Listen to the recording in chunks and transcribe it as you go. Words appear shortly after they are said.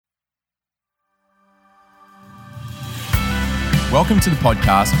Welcome to the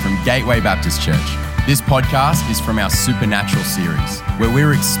podcast from Gateway Baptist Church. This podcast is from our Supernatural series, where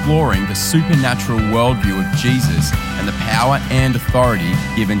we're exploring the supernatural worldview of Jesus and the power and authority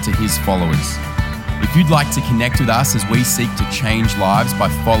given to his followers. If you'd like to connect with us as we seek to change lives by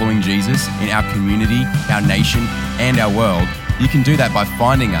following Jesus in our community, our nation, and our world, you can do that by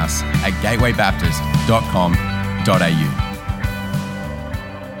finding us at gatewaybaptist.com.au.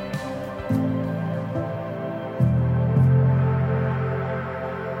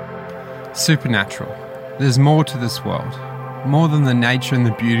 Supernatural. There's more to this world, more than the nature and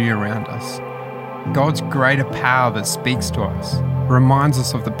the beauty around us. God's greater power that speaks to us reminds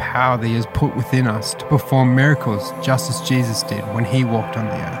us of the power that he has put within us to perform miracles just as Jesus did when he walked on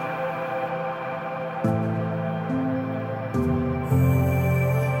the earth.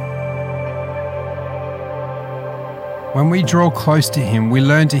 When we draw close to him, we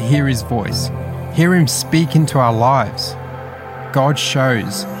learn to hear his voice, hear him speak into our lives. God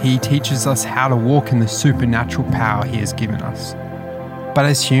shows, he teaches us how to walk in the supernatural power he has given us. But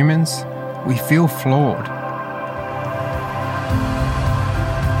as humans, we feel flawed.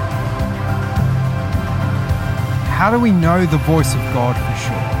 How do we know the voice of God for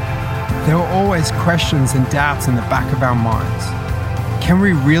sure? There are always questions and doubts in the back of our minds. Can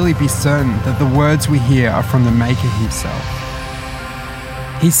we really be certain that the words we hear are from the Maker himself?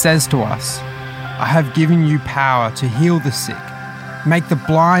 He says to us, I have given you power to heal the sick, make the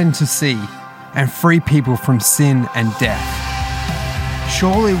blind to see, and free people from sin and death.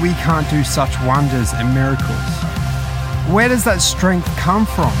 Surely we can't do such wonders and miracles. Where does that strength come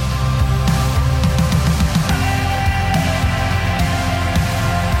from?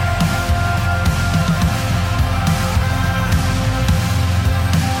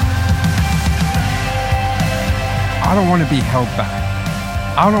 I don't want to be held back.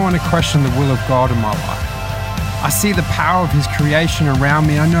 I don't want to question the will of God in my life. I see the power of his creation around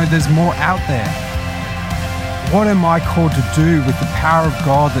me. I know there's more out there. What am I called to do with the power of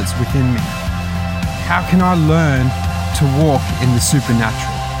God that's within me? How can I learn to walk in the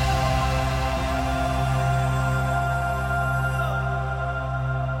supernatural?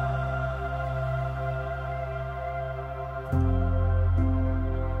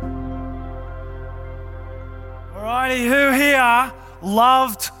 Alrighty, who here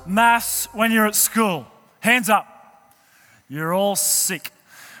loved maths when you're at school? Hands up. You're all sick.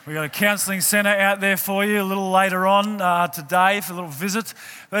 We've got a counselling centre out there for you a little later on today for a little visit.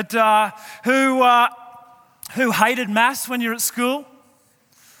 But who hated maths when you're at school?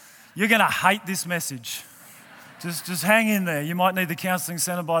 You're going to hate this message. Just hang in there. You might need the counselling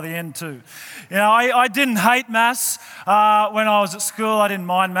centre by the end too. You know, I didn't hate maths when I was at school. I didn't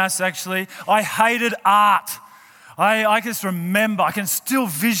mind maths actually. I hated art. I just remember, I can still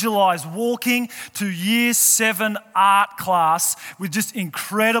visualise walking to year 7 art class with just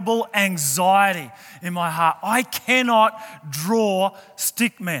incredible anxiety in my heart. I cannot draw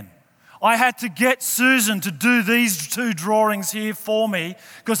stickmen. I had to get Susan to do these 2 drawings here for me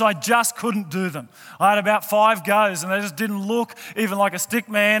because I just couldn't do them. I had about 5 goes and they just didn't look even like a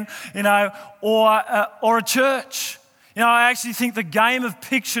stickman, you know, or a church. You know, I actually think the game of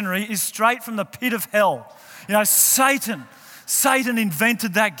Pictionary is straight from the pit of hell. You know, Satan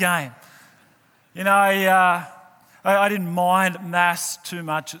invented that game. You know, I didn't mind maths too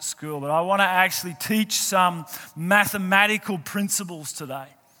much at school, but I want to actually teach some mathematical principles today.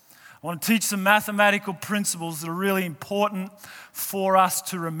 I want to teach some mathematical principles that are really important for us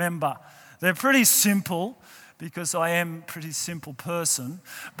to remember. They're pretty simple because I am a pretty simple person,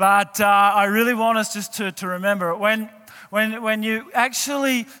 but I really want us just to remember it. When you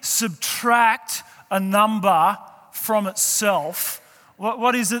actually subtract a number from itself,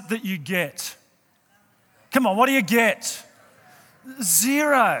 what is it that you get? Come on, what do you get?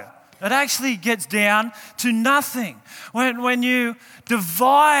 0. It actually gets down to nothing. When you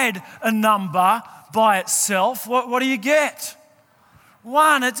divide a number by itself, what do you get?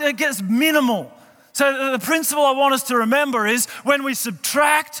 1. It gets minimal. So the principle I want us to remember is when we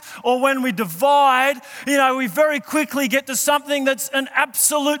subtract or when we divide, you know, we very quickly get to something that's an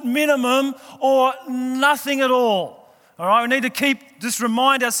absolute minimum or nothing at all. All right, we need to just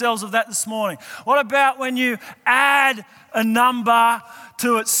remind ourselves of that this morning. What about when you add a number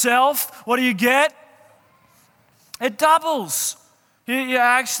to itself? What do you get? It doubles. You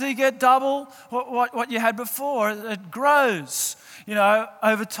actually get double what you had before. It grows, you know,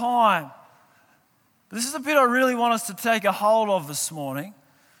 over time. This is the bit I really want us to take a hold of this morning.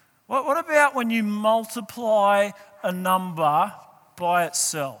 What about when you multiply a number by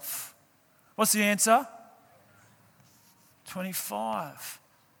itself? What's the answer? 25.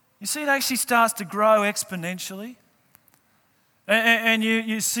 You see, it actually starts to grow exponentially. And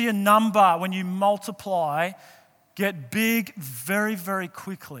you see a number, when you multiply, get big very, very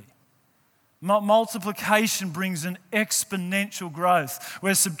quickly. Multiplication brings an exponential growth,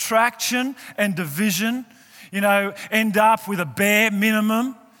 where subtraction and division, end up with a bare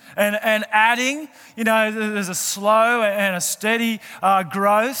minimum. And adding, there's a slow and a steady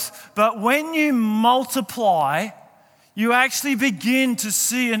growth. But when you multiply, you actually begin to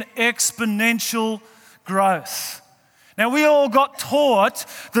see an exponential growth. Now, we all got taught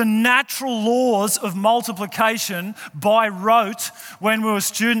the natural laws of multiplication by rote when we were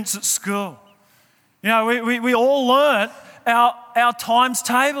students at school. We all learnt our times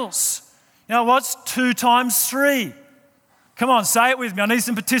tables. What's 2 times 3? Come on, say it with me. I need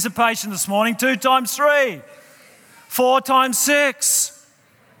some participation this morning. 2 times 3. 4 times 6.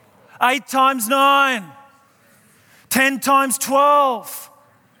 8 times 9. 10 times 12.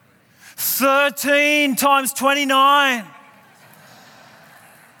 13 times 29.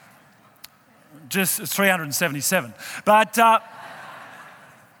 Just 377. But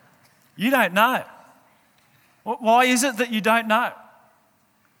you don't know. Why is it that you don't know?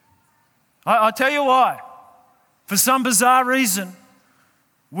 I'll tell you why. For some bizarre reason,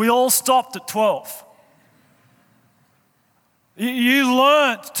 we all stopped at 12. You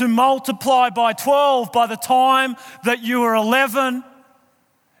learnt to multiply by 12 by the time that you were 11,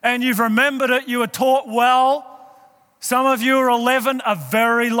 and you've remembered it, you were taught well. Some of you were 11 a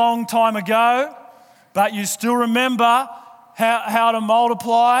very long time ago, but you still remember how to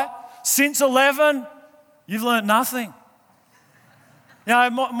multiply. Since 11, you've learnt nothing.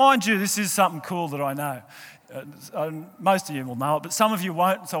 Mind you, this is something cool that I know. Most of you will know it, but some of you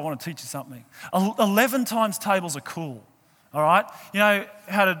won't, so I want to teach you something. 11 times tables are cool, all right? You know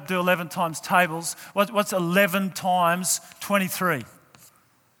how to do 11 times tables? What's 11 times 23?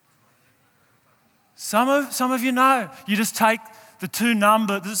 Some of you know. You just take the two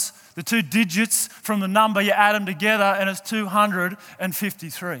numbers, the two digits from the number, you add them together, and it's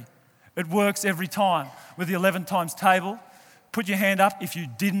 253. It works every time with the 11 times table. Put your hand up if you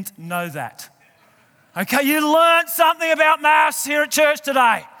didn't know that. Okay, you learned something about maths here at church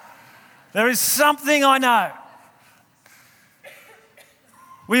today. There is something I know.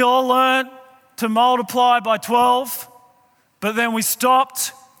 We all learned to multiply by 12, but then we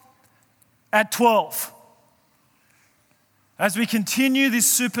stopped at 12. As we continue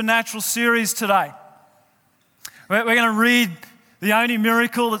this supernatural series today, we're going to read the only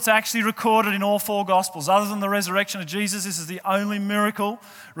miracle that's actually recorded in all four Gospels. Other than the resurrection of Jesus, this is the only miracle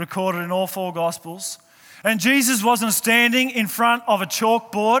recorded in all four Gospels. And Jesus wasn't standing in front of a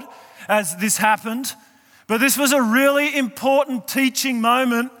chalkboard as this happened, but this was a really important teaching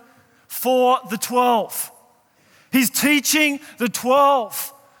moment for the 12. He's teaching the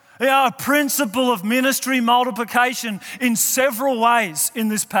 12 a principle of ministry multiplication in several ways in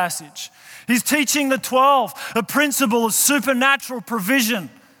this passage. He's teaching the 12 a principle of supernatural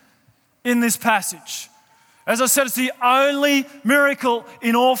provision in this passage. As I said, it's the only miracle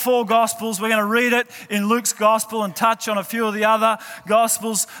in all four Gospels. We're going to read it in Luke's Gospel and touch on a few of the other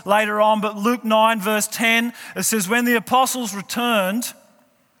Gospels later on. But Luke 9 verse 10, it says, when the apostles returned,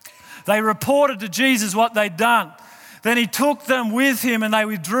 they reported to Jesus what they'd done. Then he took them with him and they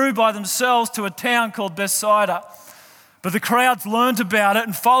withdrew by themselves to a town called Bethsaida. But the crowds learned about it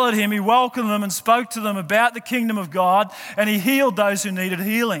and followed him. He welcomed them and spoke to them about the kingdom of God, and he healed those who needed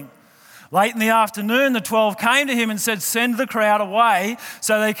healing. Late in the afternoon, the 12 came to him and said, send the crowd away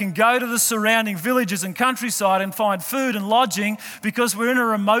so they can go to the surrounding villages and countryside and find food and lodging because we're in a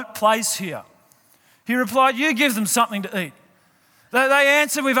remote place here. He replied, you give them something to eat. They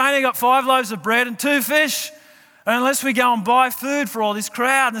answered, we've only got 5 loaves of bread and 2 fish. And unless we go and buy food for all this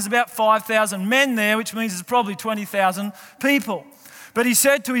crowd, and there's about 5,000 men there, which means there's probably 20,000 people. But he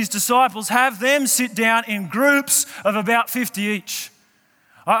said to his disciples, have them sit down in groups of about 50 each.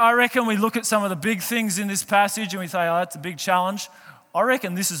 I reckon we look at some of the big things in this passage and we say, oh, that's a big challenge. I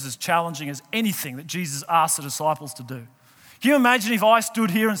reckon this is as challenging as anything that Jesus asked the disciples to do. Can you imagine if I stood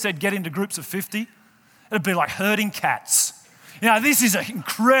here and said, get into groups of 50? It'd be like herding cats. This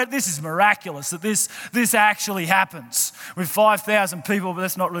is miraculous that this actually happens with 5,000 people, but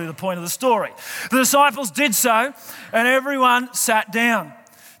that's not really the point of the story. The disciples did so, and everyone sat down.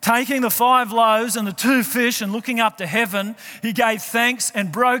 Taking the 5 loaves and the 2 fish and looking up to heaven, he gave thanks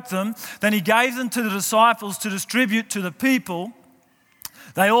and broke them. Then he gave them to the disciples to distribute to the people.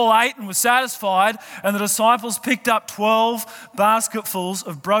 They all ate and were satisfied, and the disciples picked up 12 basketfuls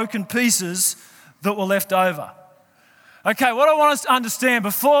of broken pieces that were left over. Okay, what I want us to understand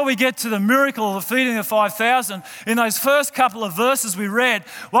before we get to the miracle of the feeding of 5,000, in those first couple of verses we read,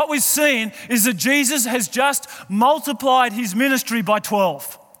 what we've seen is that Jesus has just multiplied his ministry by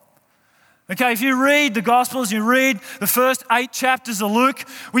 12. Okay, if you read the Gospels, you read the first 8 chapters of Luke,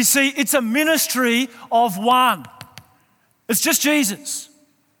 we see it's a ministry of one. It's just Jesus.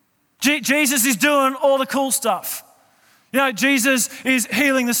 Jesus is doing all the cool stuff. You know, Jesus is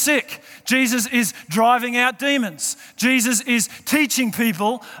healing the sick. Jesus is driving out demons. Jesus is teaching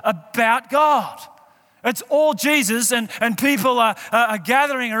people about God. It's all Jesus, and people are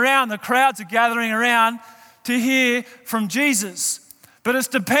gathering around, the crowds are gathering around to hear from Jesus. But it's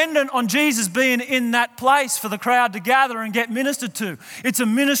dependent on Jesus being in that place for the crowd to gather and get ministered to. It's a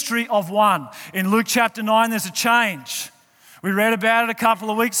ministry of one. In Luke chapter 9, there's a change. We read about it a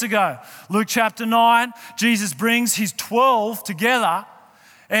couple of weeks ago. Luke chapter 9, Jesus brings his 12 together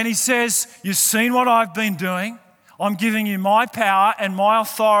and he says, you've seen what I've been doing. I'm giving you my power and my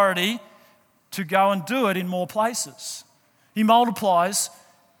authority to go and do it in more places. He multiplies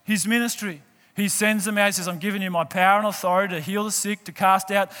his ministry. He sends them out. He says, I'm giving you my power and authority to heal the sick, to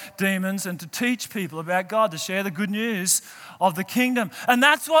cast out demons, and to teach people about God, to share the good news of the kingdom. And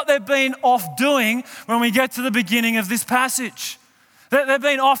that's what they've been off doing when we get to the beginning of this passage. They've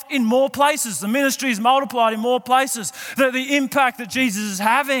been off in more places. The ministry is multiplied in more places. The impact that Jesus is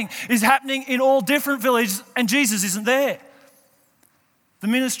having is happening in all different villages, and Jesus isn't there. The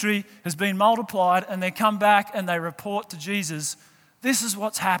ministry has been multiplied, and they come back and they report to Jesus, this is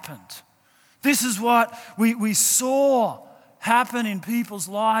what's happened. This is what we saw happen in people's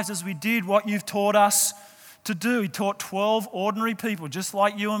lives as we did what you've taught us to do. He taught 12 ordinary people, just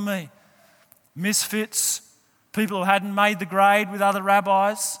like you and me. Misfits, people who hadn't made the grade with other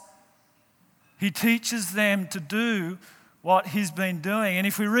rabbis. He teaches them to do what he's been doing. And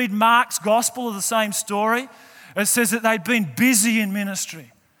if we read Mark's gospel of the same story, it says that they'd been busy in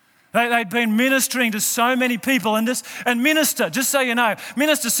ministry. They'd been ministering to so many people. And minister, just so you know,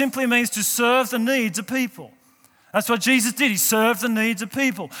 minister simply means to serve the needs of people. That's what Jesus did. He served the needs of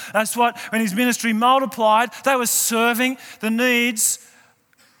people. That's what, when his ministry multiplied, they were serving the needs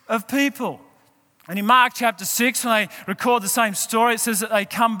of people. And in Mark chapter 6, when they record the same story, it says that they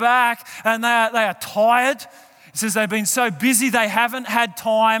come back and they are tired. It says they've been so busy they haven't had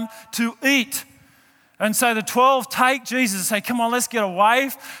time to eat. And so the 12 take Jesus and say, come on, let's get away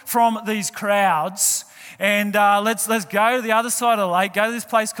from these crowds and let's go to the other side of the lake, go to this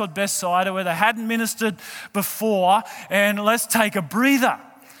place called Bethsaida where they hadn't ministered before, and let's take a breather.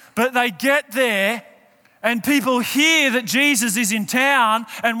 But they get there and people hear that Jesus is in town,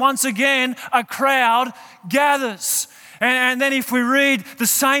 and once again a crowd gathers. And then if we read the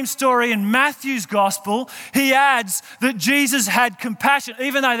same story in Matthew's gospel, he adds that Jesus had compassion.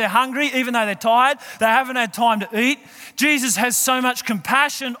 Even though they're hungry, even though they're tired, they haven't had time to eat, Jesus has so much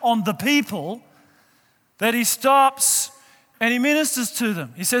compassion on the people that he stops and he ministers to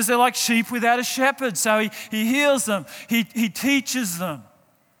them. He says they're like sheep without a shepherd. So he heals them, he teaches them.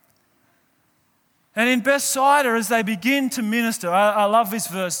 And in Bethsaida, as they begin to minister, I love this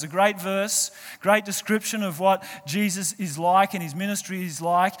verse. It's a great verse, great description of what Jesus is like and his ministry is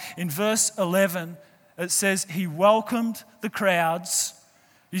like. In verse 11, it says, he welcomed the crowds,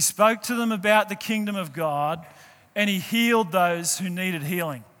 he spoke to them about the kingdom of God, and he healed those who needed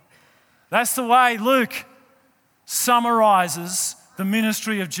healing. That's the way Luke summarizes the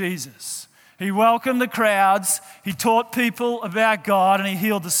ministry of Jesus. He welcomed the crowds, he taught people about God, and he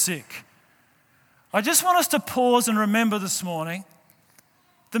healed the sick. I just want us to pause and remember this morning,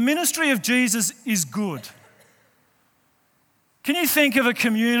 the ministry of Jesus is good. Can you think of a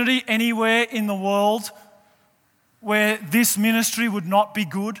community anywhere in the world where this ministry would not be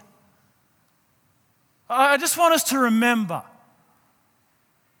good? I just want us to remember,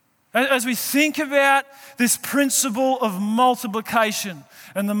 as we think about this principle of multiplication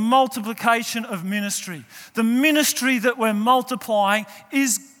and the multiplication of ministry, the ministry that we're multiplying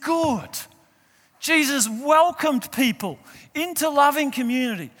is good. Jesus welcomed people into loving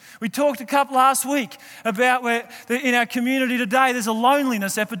community. We talked a couple last week about where in our community today there's a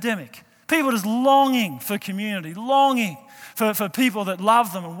loneliness epidemic. People just longing for community, longing for people that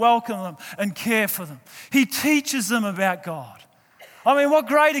love them and welcome them and care for them. He teaches them about God. I mean, what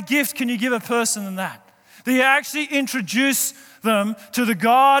greater gift can you give a person than that? That you actually introduce them to the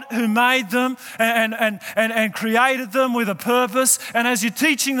God who made them and created them with a purpose. And as you're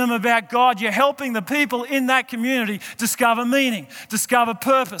teaching them about God, you're helping the people in that community discover meaning, discover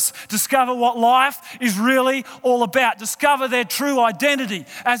purpose, discover what life is really all about, discover their true identity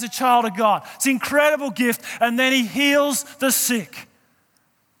as a child of God. It's an incredible gift. And then he heals the sick.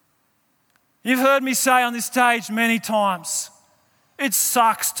 You've heard me say on this stage many times, it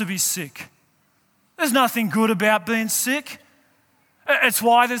sucks to be sick. There's nothing good about being sick. It's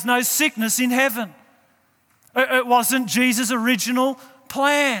why there's no sickness in heaven. It wasn't Jesus' original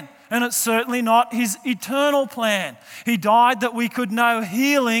plan, and it's certainly not his eternal plan. He died that we could know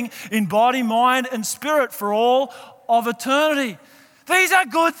healing in body, mind, and spirit for all of eternity. These are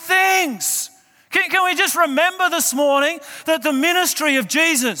good things. Can we just remember this morning that the ministry of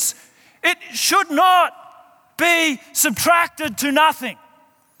Jesus, it should not be subtracted to nothing.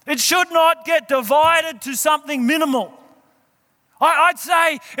 It should not get divided to something minimal. I'd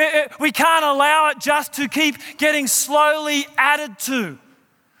say we can't allow it just to keep getting slowly added to.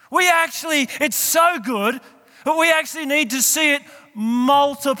 It's so good, but we actually need to see it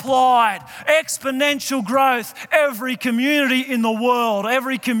multiplied, exponential growth. Every community in the world,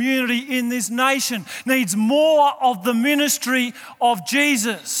 every community in this nation needs more of the ministry of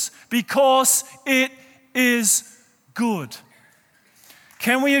Jesus because it is good.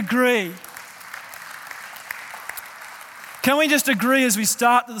 Can we agree? Can we just agree as we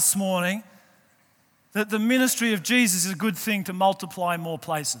start this morning that the ministry of Jesus is a good thing to multiply in more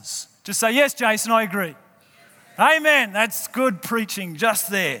places? Just say, yes, Jason, I agree. Amen. That's good preaching just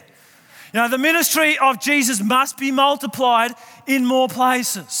there. The ministry of Jesus must be multiplied in more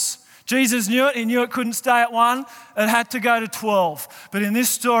places. Jesus knew it. He knew it couldn't stay at one. It had to go to 12. But in this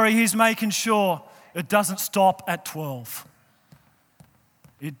story, he's making sure it doesn't stop at 12.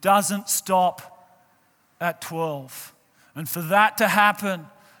 It doesn't stop at 12. And for that to happen,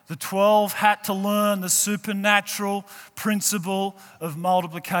 the 12 had to learn the supernatural principle of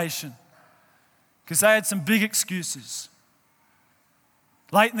multiplication because they had some big excuses.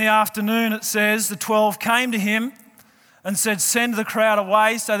 Late in the afternoon, it says, the 12 came to him and said, send the crowd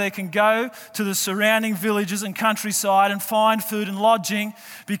away so they can go to the surrounding villages and countryside and find food and lodging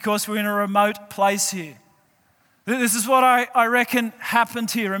because we're in a remote place here. This is what I reckon happened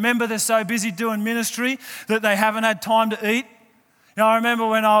here. Remember, they're so busy doing ministry that they haven't had time to eat. I remember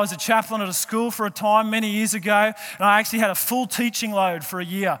when I was a chaplain at a school for a time many years ago, and I actually had a full teaching load for a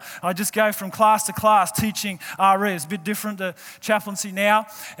year. I just go from class to class teaching RE. It's a bit different to chaplaincy now.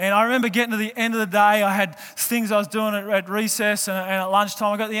 And I remember getting to the end of the day, I had things I was doing at recess and at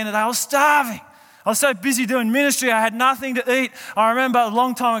lunchtime. I got to the end of the day, I was starving. I was so busy doing ministry, I had nothing to eat. I remember a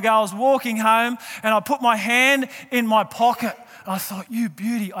long time ago, I was walking home and I put my hand in my pocket. I thought, you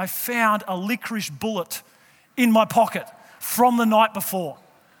beauty, I found a licorice bullet in my pocket from the night before.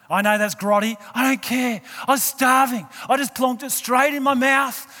 I know that's grotty. I don't care. I was starving. I just plonked it straight in my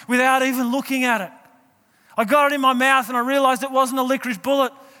mouth without even looking at it. I got it in my mouth and I realized it wasn't a licorice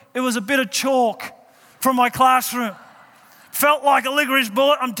bullet. It was a bit of chalk from my classroom. Felt like a licorice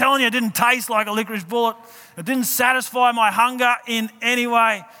bullet. I'm telling you, it didn't taste like a licorice bullet. It didn't satisfy my hunger in any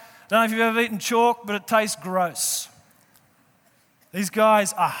way. Don't know if you've ever eaten chalk, but it tastes gross. These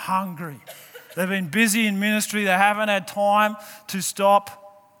guys are hungry. They've been busy in ministry. They haven't had time to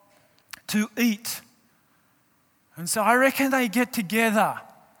stop to eat. And so I reckon they get together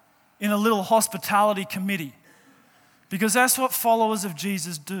in a little hospitality committee because that's what followers of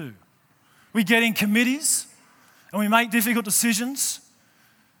Jesus do. We get in committees and we make difficult decisions.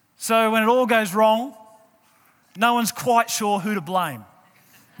 So when it all goes wrong, no one's quite sure who to blame.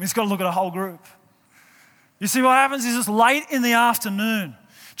 We've just got to look at a whole group. You see, what happens is it's late in the afternoon.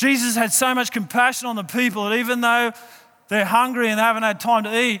 Jesus had so much compassion on the people that even though they're hungry and they haven't had time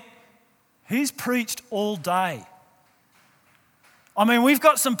to eat, he's preached all day. I mean, we've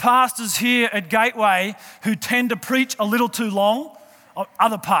got some pastors here at Gateway who tend to preach a little too long.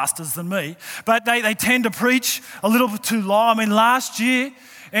 Other pastors than me, but they tend to preach a little bit too long. I mean, last year,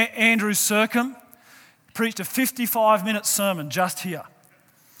 Andrew Sercombe preached a 55-minute sermon just here.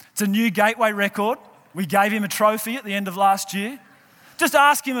 It's a new Gateway record. We gave him a trophy at the end of last year. Just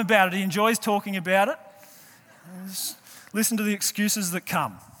ask him about it. He enjoys talking about it. Just listen to the excuses that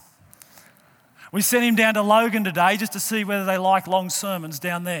come. We sent him down to Logan today just to see whether they like long sermons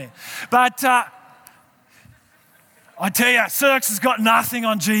down there. But I tell you, Cirx has got nothing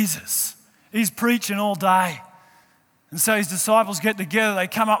on Jesus. He's preaching all day. And so his disciples get together, they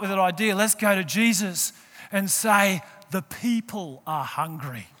come up with an idea. Let's go to Jesus and say, the people are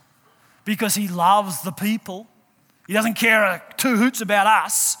hungry. Because he loves the people. He doesn't care two hoots about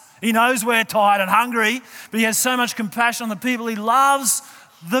us. He knows we're tired and hungry, but he has so much compassion on the people. He loves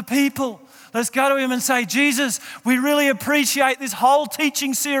the people. Let's go to him and say, Jesus, we really appreciate this whole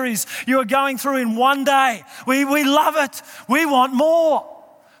teaching series you are going through in one day. We love it. We want more.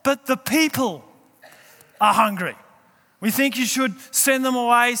 But the people are hungry. We think you should send them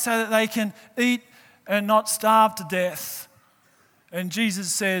away so that they can eat and not starve to death. And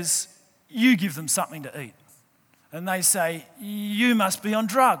Jesus says, you give them something to eat. And they say, you must be on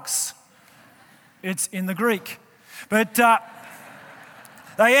drugs. It's in the Greek. But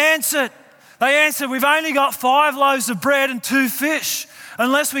they answered, we've only got 5 loaves of bread and 2 fish.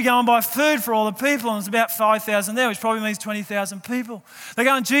 Unless we go and buy food for all the people, and there's about 5,000 there, which probably means 20,000 people. They're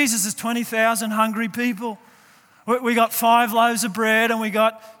going, Jesus, there's 20,000 hungry people. We got 5 loaves of bread and we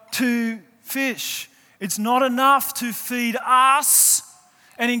got 2 fish. It's not enough to feed us.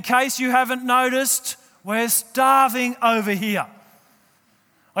 And in case you haven't noticed, we're starving over here.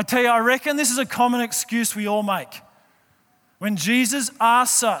 I tell you, I reckon this is a common excuse we all make. When Jesus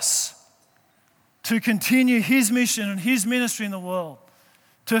asks us to continue his mission and his ministry in the world,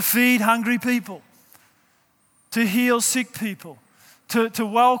 to feed hungry people, to heal sick people, to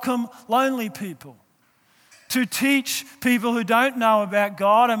welcome lonely people, to teach people who don't know about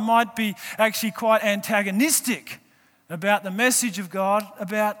God and might be actually quite antagonistic about the message of God,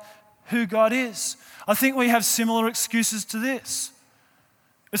 about who God is. I think we have similar excuses to this.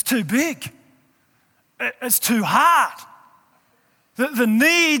 It's too big. It's too hard. The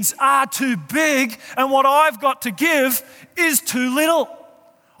needs are too big, and what I've got to give is too little.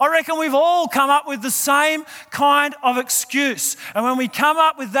 I reckon we've all come up with the same kind of excuse. And when we come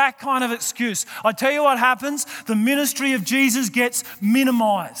up with that kind of excuse, I tell you what happens, the ministry of Jesus gets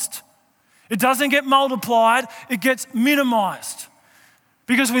minimized. It doesn't get multiplied, it gets minimized.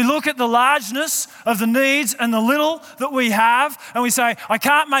 Because we look at the largeness of the needs and the little that we have, and we say, I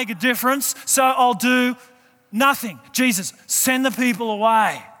can't make a difference, so I'll do nothing. Jesus, send the people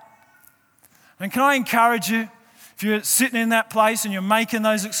away. And can I encourage you, if you're sitting in that place and you're making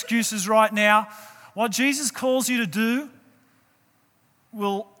those excuses right now, what Jesus calls you to do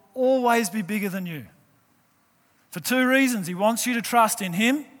will always be bigger than you. For 2 reasons. He wants you to trust in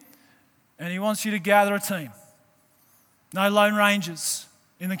him, and he wants you to gather a team. No lone rangers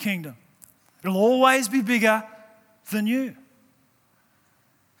in the kingdom. It'll always be bigger than you.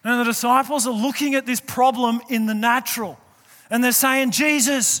 And the disciples are looking at this problem in the natural, and they're saying,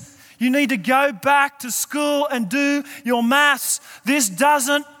 Jesus, you need to go back to school and do your maths. This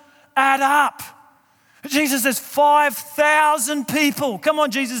doesn't add up. Jesus, there's 5,000 people. Come on,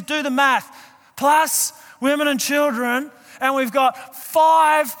 Jesus, do the math. Plus women and children, and we've got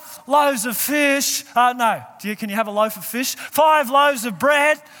 5 loaves of fish. No, can you have a loaf of fish? 5 loaves of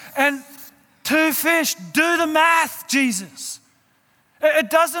bread and 2 fish. Do the math, Jesus.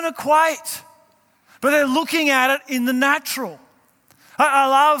 It doesn't equate. But they're looking at it in the natural. I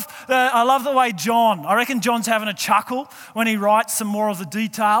love the way I reckon John's having a chuckle when he writes some more of the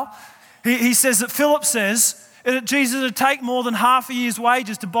detail. He says that Philip says that Jesus would take more than half a year's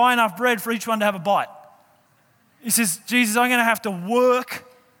wages to buy enough bread for each one to have a bite. He says, Jesus, I'm going to have to work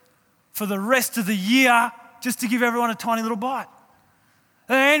for the rest of the year just to give everyone a tiny little bite.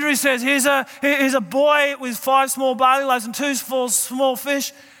 And Andrew says, here's a boy with 5 small barley loaves and 2 small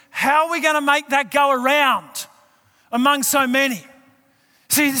fish. How are we going to make that go around among so many?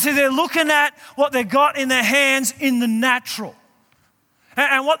 See, they're looking at what they've got in their hands in the natural.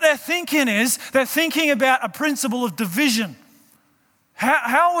 And what they're thinking is, they're thinking about a principle of division.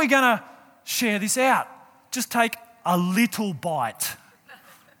 How are we going to share this out? Just take a little bite.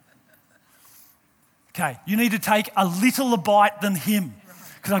 Okay, you need to take a littler bite than him,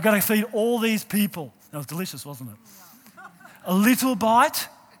 because I've got to feed all these people. That was delicious, wasn't it? A little bite?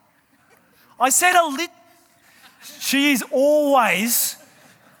 I said a little. She is always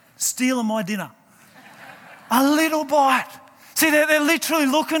stealing my dinner. A little bite. See, they're literally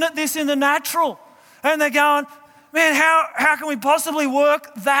looking at this in the natural, and they're going, man, how can we possibly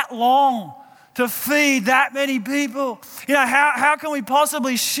work that long to feed that many people? You know, how can we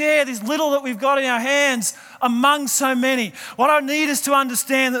possibly share this little that we've got in our hands among so many? What I need us to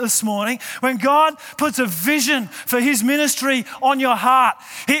understand this morning, when God puts a vision for his ministry on your heart,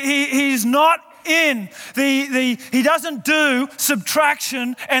 he's not in he doesn't do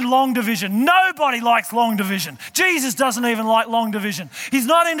subtraction and long division. Nobody likes long division. Jesus doesn't even like long division. He's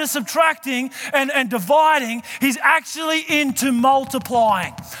not into subtracting and dividing. He's actually into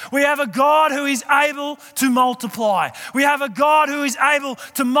multiplying. We have a God who is able to multiply. We have a God who is able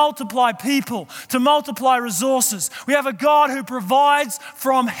to multiply people, to multiply resources. We have a God who provides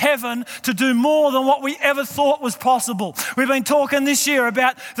from heaven to do more than what we ever thought was possible. We've been talking this year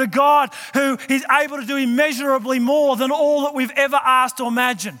about the God who is able to do immeasurably more than all that we've ever asked or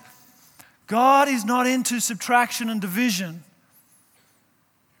imagined. God is not into subtraction and division.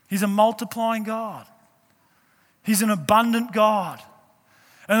 He's a multiplying God. He's an abundant God.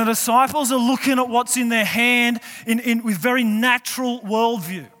 And the disciples are looking at what's in their hand with very natural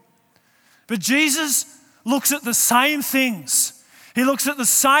worldview. But Jesus looks at the same things He looks at the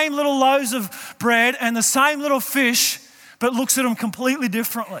same little loaves of bread and the same little fish, but looks at them completely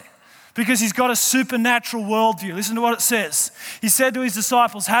differently because he's got a supernatural worldview. Listen to what it says. He said to his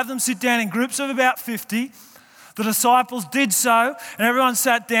disciples, have them sit down in groups of about 50. The disciples did so, and everyone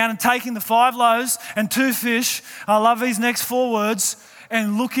sat down, and taking the 5 loaves and 2 fish, I love these next 4 words,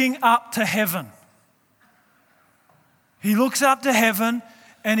 and looking up to heaven. He looks up to heaven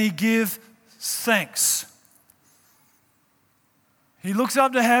and he gives thanks. He looks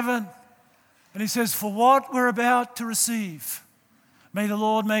up to heaven and he says, for what we're about to receive, may the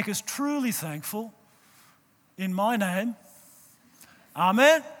Lord make us truly thankful in my name.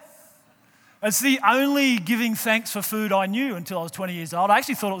 Amen. It's the only giving thanks for food I knew until I was 20 years old. I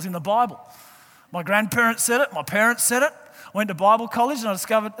actually thought it was in the Bible. My grandparents said it, my parents said it. I went to Bible college and I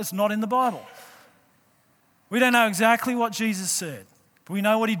discovered it's not in the Bible. We don't know exactly what Jesus said, but we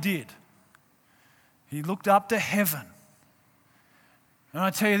know what he did. He looked up to heaven. And I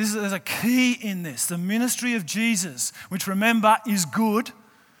tell you, there's a key in this. The ministry of Jesus, which remember is good.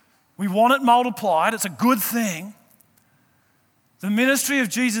 We want it multiplied. It's a good thing. The ministry of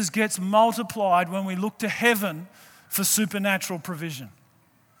Jesus gets multiplied when we look to heaven for supernatural provision.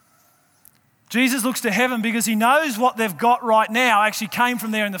 Jesus looks to heaven because he knows what they've got right now actually came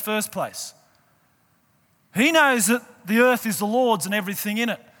from there in the first place. He knows that the earth is the Lord's and everything in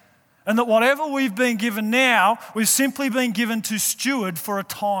it. And that whatever we've been given now, we've simply been given to steward for a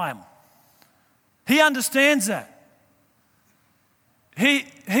time. He understands that.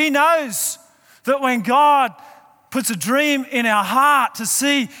 He knows that when God puts a dream in our heart to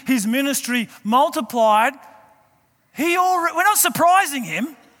see his ministry multiplied, we're not surprising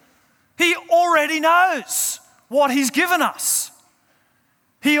him. He already knows what he's given us.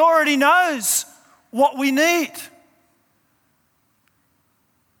 He already knows what we need.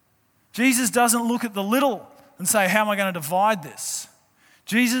 Jesus doesn't look at the little and say, how am I going to divide this?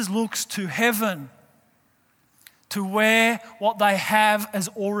 Jesus looks to heaven, to where what they have has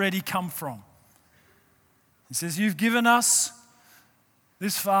already come from. He says, you've given us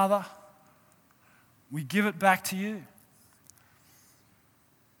this, Father. We give it back to you.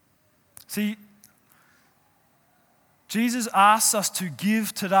 See, Jesus asks us to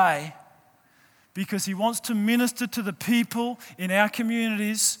give today because he wants to minister to the people in our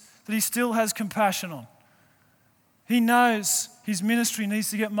communities that he still has compassion on. He knows his ministry needs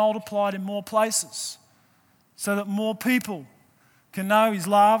to get multiplied in more places so that more people can know his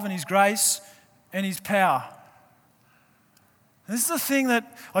love and his grace and his power. And this is the thing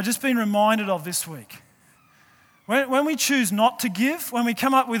that I've just been reminded of this week. When we choose not to give, when we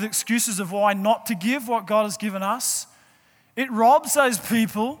come up with excuses of why not to give what God has given us, it robs those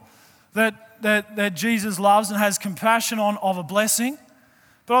people that Jesus loves and has compassion on of a blessing.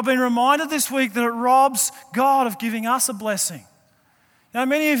 But I've been reminded this week that it robs God of giving us a blessing. Now,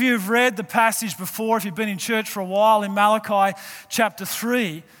 many of you have read the passage before, if you've been in church for a while, in Malachi chapter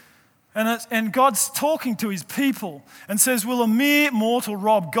 3. And God's talking to his people and says, will a mere mortal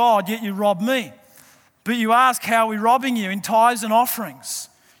rob God, yet you rob me? But you ask, how are we robbing you? In tithes and offerings.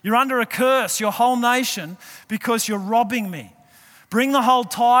 You're under a curse, your whole nation, because you're robbing me. Bring the whole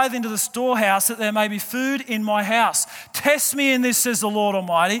tithe into the storehouse that there may be food in my house. Test me in this, says the Lord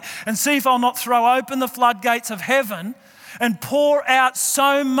Almighty, and see if I'll not throw open the floodgates of heaven and pour out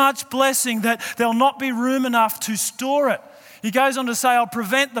so much blessing that there'll not be room enough to store it. He goes on to say, I'll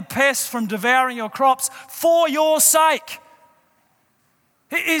prevent the pests from devouring your crops for your sake.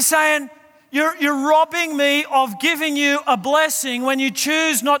 He's saying, you're robbing me of giving you a blessing when you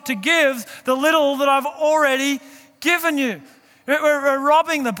choose not to give the little that I've already given you. We're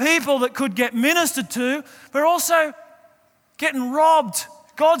robbing the people that could get ministered to. We're also getting robbed.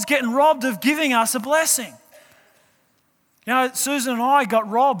 God's getting robbed of giving us a blessing. You know, Susan and I got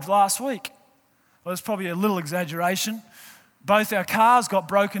robbed last week. Well, it's probably a little exaggeration. Both our cars got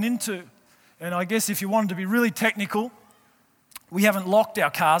broken into. And I guess if you wanted to be really technical, we haven't locked our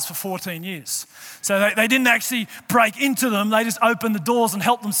cars for 14 years. So they didn't actually break into them. They just opened the doors and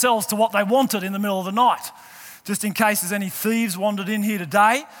helped themselves to what they wanted in the middle of the night. Just in case there's any thieves wandered in here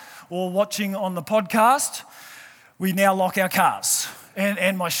today or watching on the podcast, we now lock our cars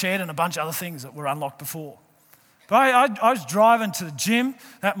and my shed and a bunch of other things that were unlocked before. But I was driving to the gym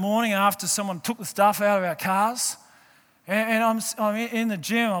that morning after someone took the stuff out of our cars. And I'm in the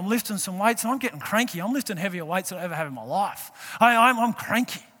gym, I'm lifting some weights, and I'm getting cranky. I'm lifting heavier weights than I ever have in my life. I'm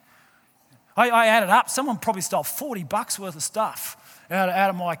cranky. I added up. Someone probably stole $40 worth of stuff out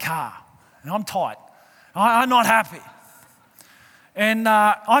of my car. And I'm tight. I'm not happy. And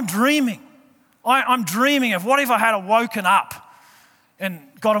I'm dreaming. I'm dreaming of what if I had woken up and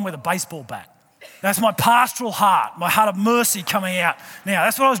got him with a baseball bat. That's my pastoral heart, my heart of mercy coming out now.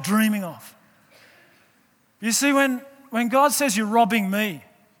 That's what I was dreaming of. You see, when God says you're robbing me,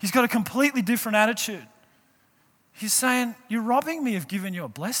 he's got a completely different attitude. He's saying, you're robbing me of giving you a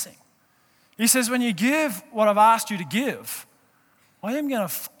blessing. He says, when you give what I've asked you to give, I am going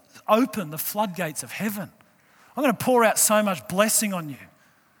to open the floodgates of heaven. I'm going to pour out so much blessing on you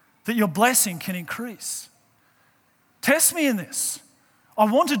that your blessing can increase. Test me in this. I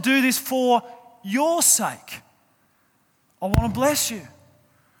want to do this for your sake. I want to bless you.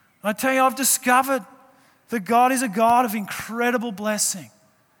 I tell you, I've discovered that God is a God of incredible blessing.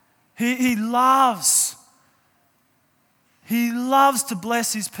 He loves to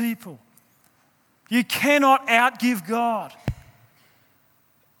bless his people. You cannot outgive God.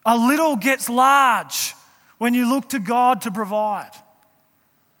 A little gets large when you look to God to provide.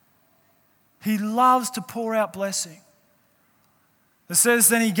 He loves to pour out blessing. It says,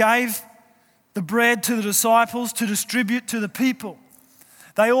 then he gave the bread to the disciples to distribute to the people.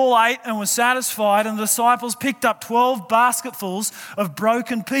 They all ate and were satisfied, and the disciples picked up 12 basketfuls of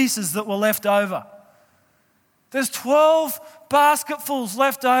broken pieces that were left over. There's 12 basketfuls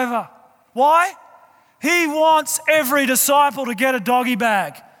left over. Why? He wants every disciple to get a doggy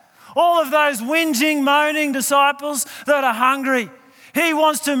bag. All of those whinging, moaning disciples that are hungry. He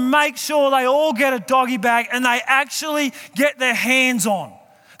wants to make sure they all get a doggy bag and they actually get their hands on.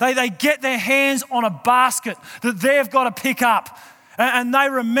 They get their hands on a basket that they've got to pick up. And they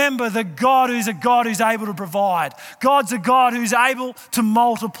remember that God is a God who's able to provide. God's a God who's able to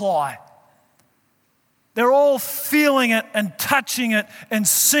multiply. They're all feeling it and touching it and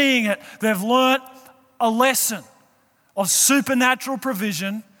seeing it. They've learnt a lesson of supernatural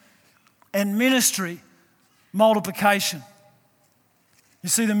provision and ministry multiplication. You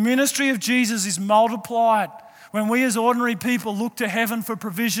see, the ministry of Jesus is multiplied when we as ordinary people look to heaven for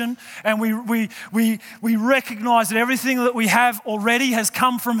provision and we recognize that everything that we have already has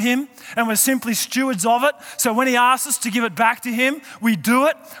come from him and we're simply stewards of it. So when he asks us to give it back to him, we do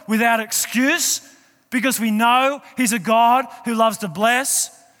it without excuse because we know he's a God who loves to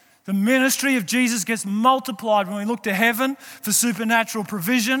bless. The ministry of Jesus gets multiplied when we look to heaven for supernatural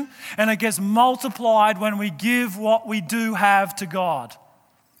provision, and it gets multiplied when we give what we do have to God.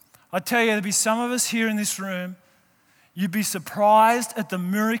 I tell you, there'll be some of us here in this room, you'd be surprised at the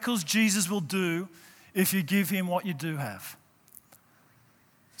miracles Jesus will do if you give him what you do have.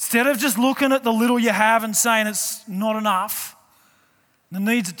 Instead of just looking at the little you have and saying it's not enough, the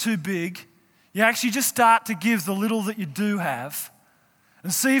needs are too big, you actually just start to give the little that you do have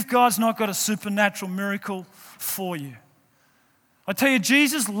and see if God's not got a supernatural miracle for you. I tell you,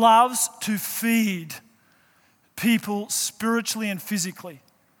 Jesus loves to feed people spiritually and physically.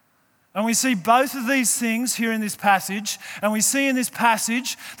 And we see both of these things here in this passage. And we see in this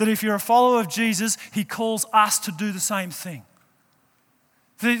passage that if you're a follower of Jesus, he calls us to do the same thing.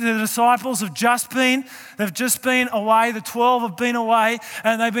 The disciples have just been away, the 12 have been away,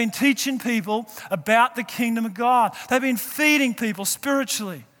 and they've been teaching people about the kingdom of God. They've been feeding people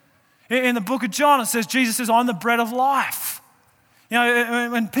spiritually. In the book of John, it says, Jesus says, I'm the bread of life. You know,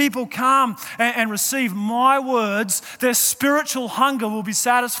 when people come and receive my words, their spiritual hunger will be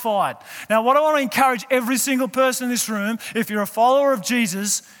satisfied. Now, what I want to encourage every single person in this room, if you're a follower of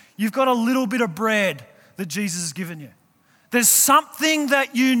Jesus, you've got a little bit of bread that Jesus has given you. There's something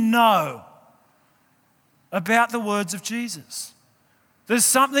that you know about the words of Jesus. There's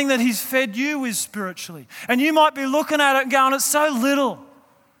something that he's fed you with spiritually. And you might be looking at it and going, it's so little.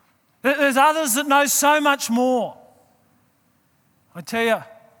 There's others that know so much more. I tell you,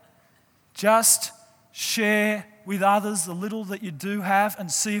 just share with others the little that you do have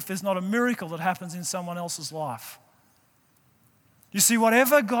and see if there's not a miracle that happens in someone else's life. You see,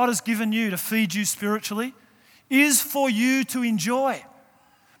 whatever God has given you to feed you spiritually is for you to enjoy.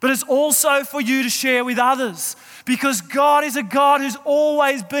 But it's also for you to share with others because God is a God who's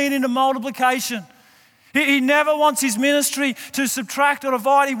always been into multiplication. He never wants his ministry to subtract or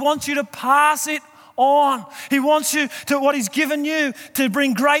divide. He wants you to pass it on. He wants you to, what he's given you, to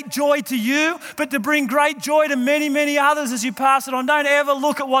bring great joy to you, but to bring great joy to many, many others as you pass it on. Don't ever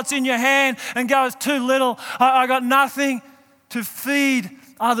look at what's in your hand and go, it's too little. I got nothing to feed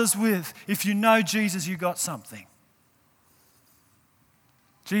others with. If you know Jesus, you got something.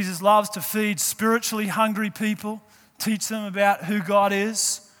 Jesus loves to feed spiritually hungry people, teach them about who God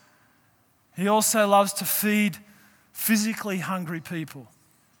is. He also loves to feed physically hungry people.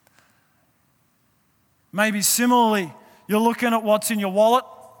 Maybe similarly, you're looking at what's in your wallet,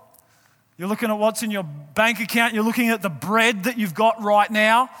 you're looking at what's in your bank account, you're looking at the bread that you've got right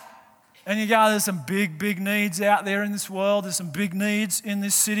now, And you go, there's some big, big needs out there in this world. There's some big needs in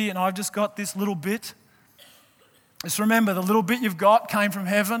this city, and I've just got this little bit. Just remember, the little bit you've got came from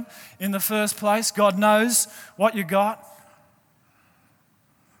heaven in the first place. God knows what you got,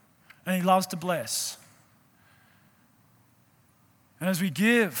 and He loves to bless. And as we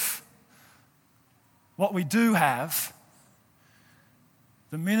give what we do have,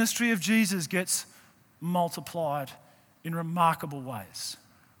 the ministry of Jesus gets multiplied in remarkable ways.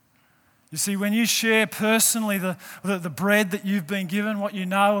 You see, when you share personally the bread that you've been given, what you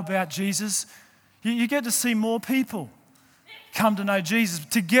know about Jesus, you get to see more people come to know Jesus.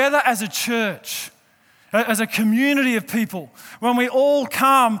 Together as a church, as a community of people, when we all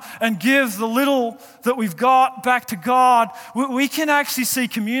come and give the little that we've got back to God, we can actually see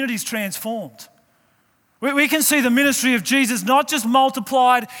communities transformed. We can see the ministry of Jesus not just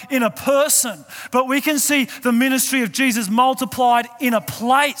multiplied in a person, but we can see the ministry of Jesus multiplied in a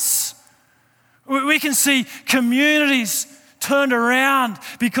place. We can see communities turned around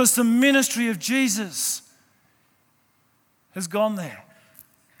because the ministry of Jesus has gone there.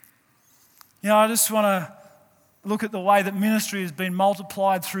 You know, I just want to look at the way that ministry has been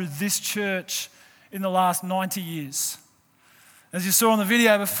multiplied through this church in the last 90 years. As you saw in the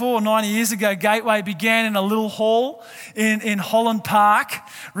video before, 90 years ago, Gateway began in a little hall in Holland Park,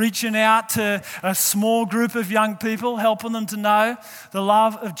 reaching out to a small group of young people, helping them to know the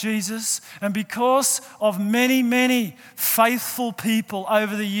love of Jesus. And because of many, many faithful people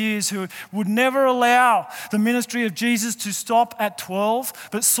over the years who would never allow the ministry of Jesus to stop at 12,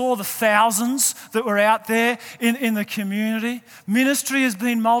 but saw the thousands that were out there in the community, ministry has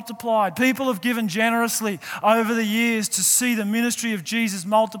been multiplied. People have given generously over the years to see the ministry of Jesus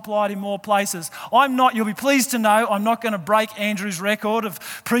multiplied in more places. You'll be pleased to know, I'm not going to break Andrew's record of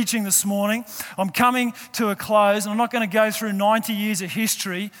preaching this morning. I'm coming to a close, and I'm not going to go through 90 years of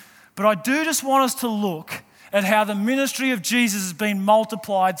history, but I do just want us to look at how the ministry of Jesus has been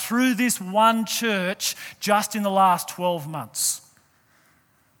multiplied through this one church just in the last 12 months.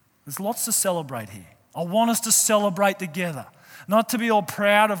 There's lots to celebrate here. I want us to celebrate together. Not to be all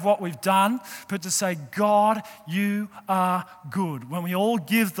proud of what we've done, but to say, God, you are good. When we all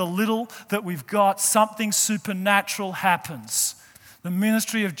give the little that we've got, something supernatural happens. The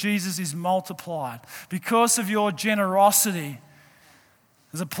ministry of Jesus is multiplied. Because of your generosity,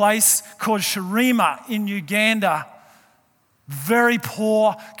 there's a place called Shirima in Uganda. Very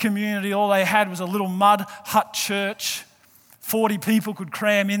poor community. All they had was a little mud hut church. 40 people could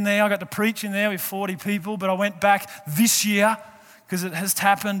cram in there. I got to preach in there with 40 people, but I went back this year because it has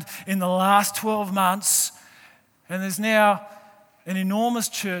happened in the last 12 months. And there's now an enormous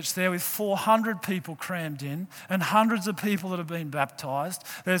church there with 400 people crammed in and hundreds of people that have been baptized.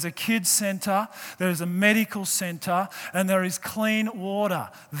 There's a kids centre, there's a medical centre, and there is clean water.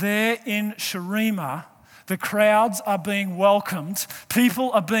 There in Shirima, the crowds are being welcomed,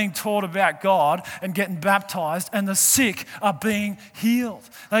 people are being taught about God and getting baptized, and the sick are being healed.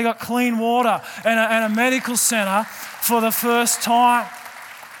 They got clean water and a medical centre for the first time.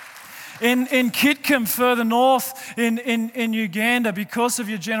 In Kitgum, further north in Uganda, because of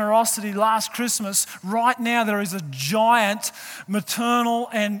your generosity last Christmas, right now there is a giant maternal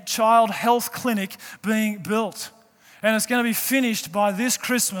and child health clinic being built. And it's going to be finished by this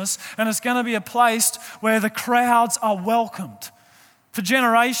Christmas, and it's going to be a place where the crowds are welcomed. For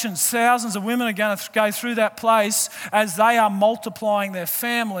generations, thousands of women are going to go through that place as they are multiplying their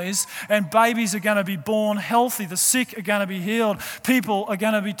families, and babies are going to be born healthy. The sick are going to be healed. People are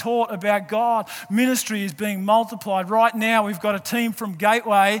going to be taught about God. Ministry is being multiplied. Right now, we've got a team from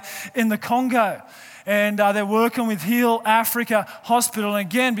Gateway in the Congo. And they're working with Heal Africa Hospital. And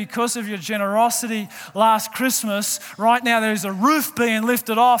again, because of your generosity last Christmas, right now there is a roof being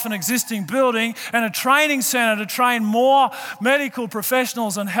lifted off an existing building and a training centre to train more medical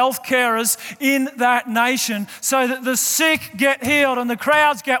professionals and health carers in that nation so that the sick get healed and the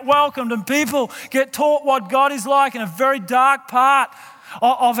crowds get welcomed and people get taught what God is like in a very dark part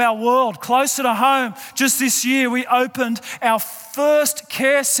of our world. Closer to home, just this year we opened our first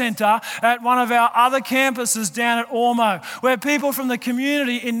care centre at one of our other campuses down at Ormeau, where people from the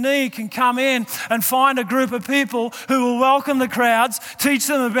community in need can come in and find a group of people who will welcome the crowds, teach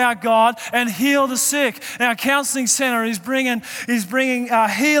them about God and heal the sick. Our counselling centre is bringing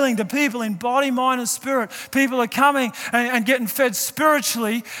healing to people in body, mind and spirit. People are coming and getting fed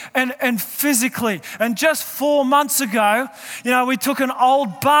spiritually and physically. And just 4 months ago, we took an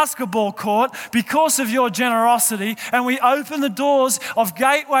old basketball court because of your generosity and we opened the doors of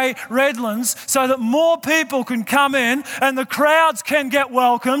Gateway Redlands so that more people can come in and the crowds can get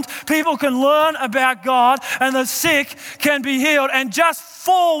welcomed, people can learn about God, and the sick can be healed. And just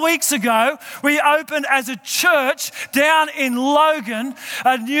 4 weeks ago, we opened as a church down in Logan,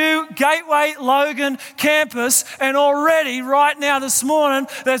 a new Gateway Logan campus, and already right now this morning,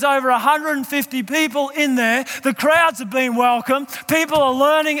 there's over 150 people in there. The crowds have been welcomed. People are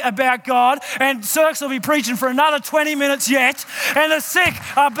learning about God, and Cirques will be preaching for another 20 minutes yet, and the sick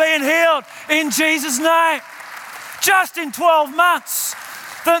are being healed in Jesus' name. Just in 12 months.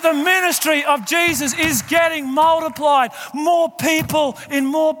 The ministry of Jesus is getting multiplied. More people in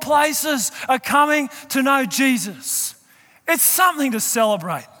more places are coming to know Jesus. It's something to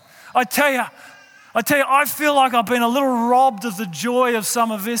celebrate. I tell you, I feel like I've been a little robbed of the joy of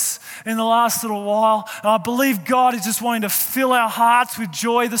some of this in the last little while. And I believe God is just wanting to fill our hearts with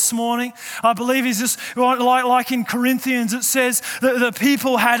joy this morning. I believe He's just, like in Corinthians, it says that the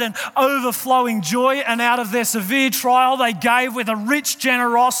people had an overflowing joy, and out of their severe trial, they gave with a rich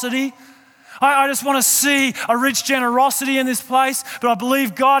generosity. I just want to see a rich generosity in this place, but I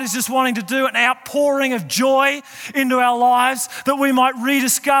believe God is just wanting to do an outpouring of joy into our lives, that we might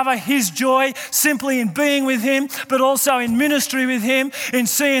rediscover His joy simply in being with Him, but also in ministry with Him, in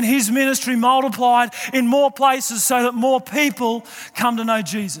seeing His ministry multiplied in more places so that more people come to know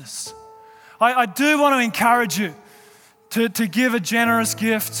Jesus. I do want to encourage you to give a generous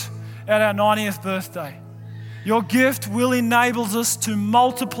gift at our 90th birthday. Your gift will enable us to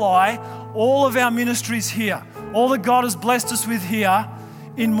multiply all of our ministries here, all that God has blessed us with here,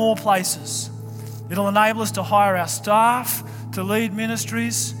 in more places. It'll enable us to hire our staff to lead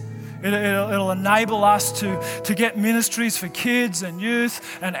ministries. It'll enable us to get ministries for kids and youth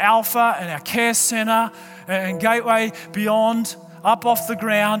and Alpha and our care centre and Gateway Beyond up off the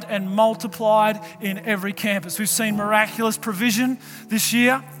ground and multiplied in every campus. We've seen miraculous provision this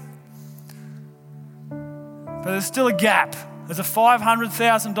year, but there's still a gap. There's a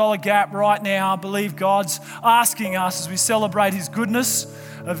 $500,000 gap right now. I believe God's asking us as we celebrate His goodness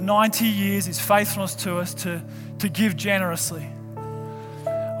of 90 years, His faithfulness to us, to give generously.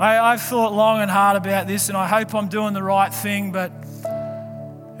 I've thought long and hard about this, and I hope I'm doing the right thing, but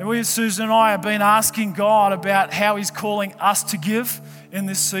we, Susan and I, have been asking God about how He's calling us to give in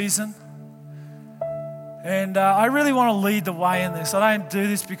this season. And I really want to lead the way in this. I don't do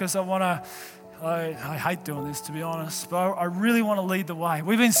this because I hate doing this, to be honest, but I really want to lead the way.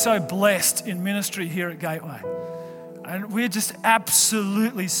 We've been so blessed in ministry here at Gateway, and we're just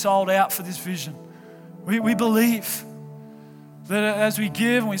absolutely sold out for this vision. We believe that as we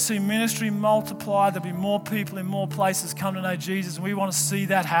give and we see ministry multiply, there'll be more people in more places come to know Jesus, and we want to see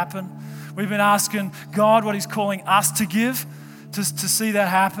that happen. We've been asking God what He's calling us to give to see that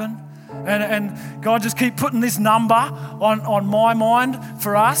happen. And God just keep putting this number on my mind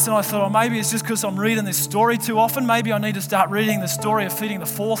for us. And I thought, maybe it's just because I'm reading this story too often. Maybe I need to start reading the story of feeding the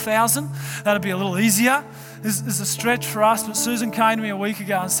 4,000. That'd be a little easier. This is a stretch for us. But Susan came to me a week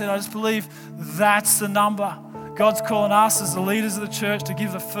ago and said, I just believe that's the number. God's calling us as the leaders of the church to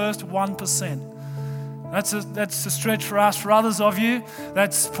give the first 1%. That's a stretch for us. For others of you,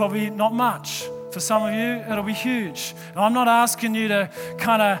 that's probably not much. For some of you, it'll be huge. And I'm not asking you to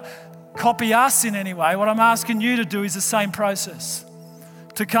kind of copy us in any way. What I'm asking you to do is the same process.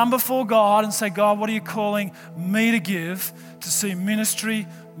 To come before God and say, God, what are you calling me to give to see ministry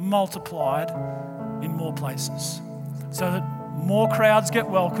multiplied in more places? So that more crowds get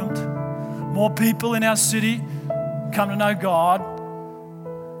welcomed, more people in our city come to know God,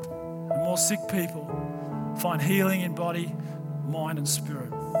 and more sick people find healing in body, mind, and spirit.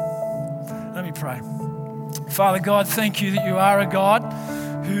 Let me pray. Father God, thank you that you are a God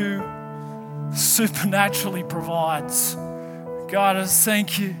who supernaturally provides. God, I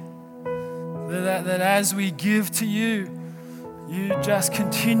thank you that as we give to you, you just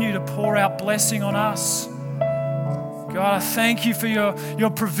continue to pour out blessing on us. God, I thank you for your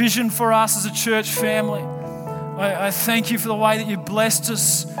provision for us as a church family. I thank you for the way that you've blessed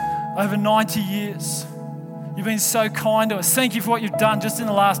us over 90 years. You've been so kind to us. Thank you for what you've done just in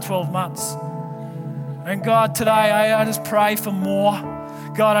the last 12 months. And God, today I just pray for more.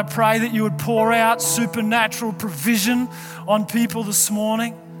 God, I pray that you would pour out supernatural provision on people this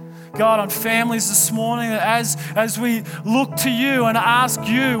morning. God, on families this morning, that as we look to you and ask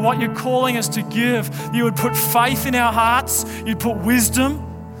you what you're calling us to give, you would put faith in our hearts, you'd put wisdom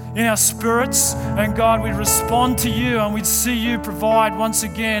in our spirits, and God, we'd respond to you and we'd see you provide once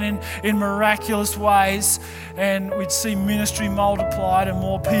again in miraculous ways, and we'd see ministry multiplied and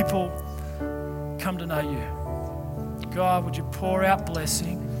more people come to know you. God, would you pour out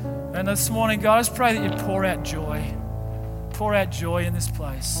blessing? And this morning, God, I just pray that you pour out joy. pour out joy in this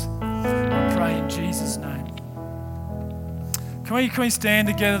place. I pray in Jesus' name. Can we stand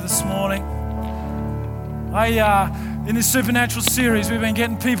together this morning? In this supernatural series, we've been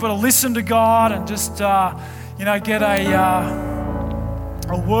getting people to listen to God and just, get a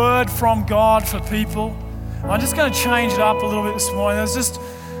word from God for people. I'm just going to change it up a little bit this morning.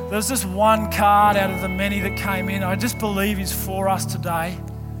 There's just one card out of the many that came in. I just believe is for us today.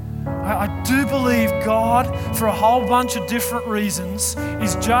 I do believe God, for a whole bunch of different reasons,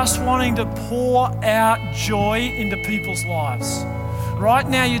 is just wanting to pour out joy into people's lives. Right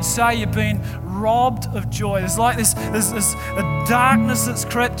now, you'd say you've been robbed of joy. There's a darkness that's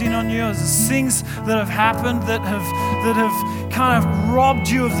crept in on you. There's things that have happened that have kind of robbed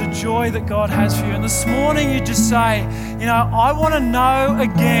you of the joy that God has for you. And this morning, you just say, I want to know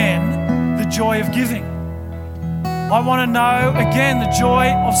again the joy of giving. I want to know again the joy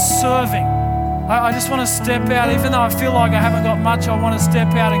of serving. I just want to step out, even though I feel like I haven't got much, I want to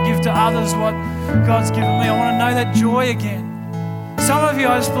step out and give to others what God's given me. I want to know that joy again. Some of you,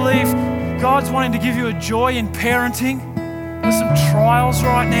 I just believe God's wanting to give you a joy in parenting. There's some trials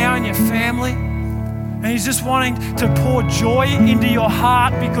right now in your family. And He's just wanting to pour joy into your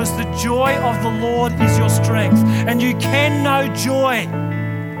heart because the joy of the Lord is your strength. And you can know joy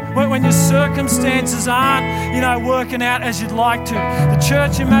when your circumstances aren't, working out as you'd like to. The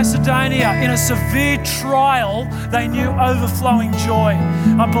church in Macedonia, in a severe trial, they knew overflowing joy.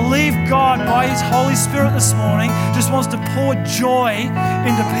 I believe God, by His Holy Spirit this morning, just wants to pour joy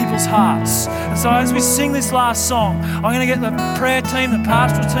into people's hearts. And so as we sing this last song, I'm going to get the prayer team, the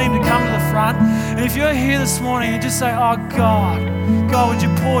pastoral team to come to the front. And if you're here this morning and just say, oh God, would you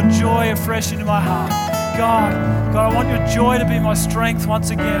pour joy afresh into my heart? God, I want your joy to be my strength once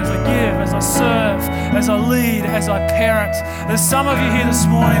again as I give, as I serve, as I lead, as I parent. There's some of you here this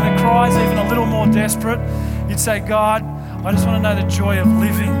morning that cries even a little more desperate. You'd say, God, I just want to know the joy of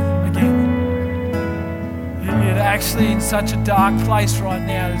living again. You're actually in such a dark place right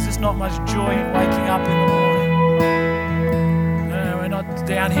now. There's just not much joy in waking up in the morning. No, we're not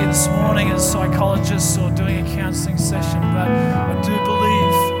down here this morning as psychologists or doing a counselling session, but I do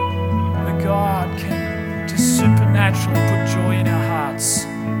believe that God can supernaturally put joy in our hearts.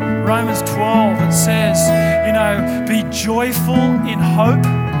 Romans 12, it says, be joyful in hope,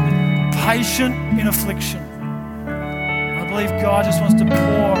 patient in affliction. I believe God just wants to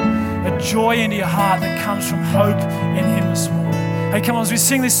pour a joy into your heart that comes from hope in Him this morning. Hey, come on, as we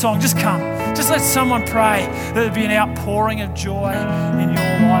sing this song, just come. Just let someone pray that there'd be an outpouring of joy in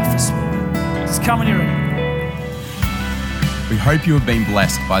your life this morning. Just come when you're ready. We hope you have been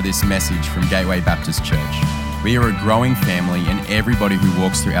blessed by this message from Gateway Baptist Church. We are a growing family and everybody who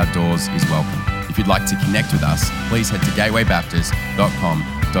walks through our doors is welcome. If you'd like to connect with us, please head to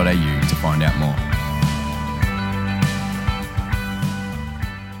gatewaybaptist.com.au to find out more.